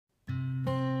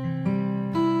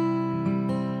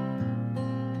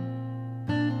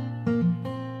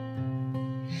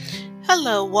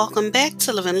Hello, welcome back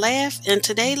to Live and Laugh. And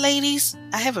today, ladies,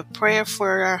 I have a prayer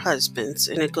for our husbands,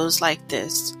 and it goes like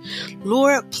this.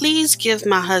 Lord, please give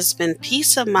my husband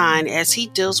peace of mind as he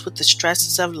deals with the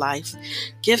stresses of life.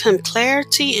 Give him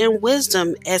clarity and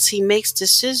wisdom as he makes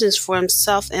decisions for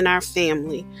himself and our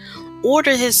family.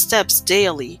 Order his steps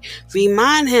daily.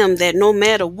 Remind him that no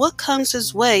matter what comes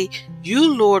his way,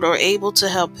 you, Lord, are able to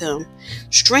help him.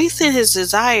 Strengthen his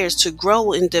desires to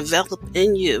grow and develop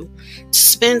in you, to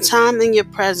spend time in your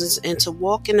presence, and to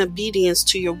walk in obedience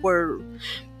to your word.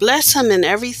 Bless him in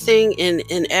everything and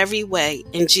in every way.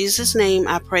 In Jesus' name,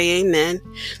 I pray, amen.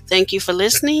 Thank you for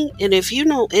listening. And if you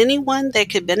know anyone that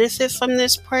could benefit from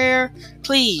this prayer,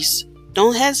 please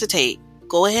don't hesitate.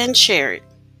 Go ahead and share it.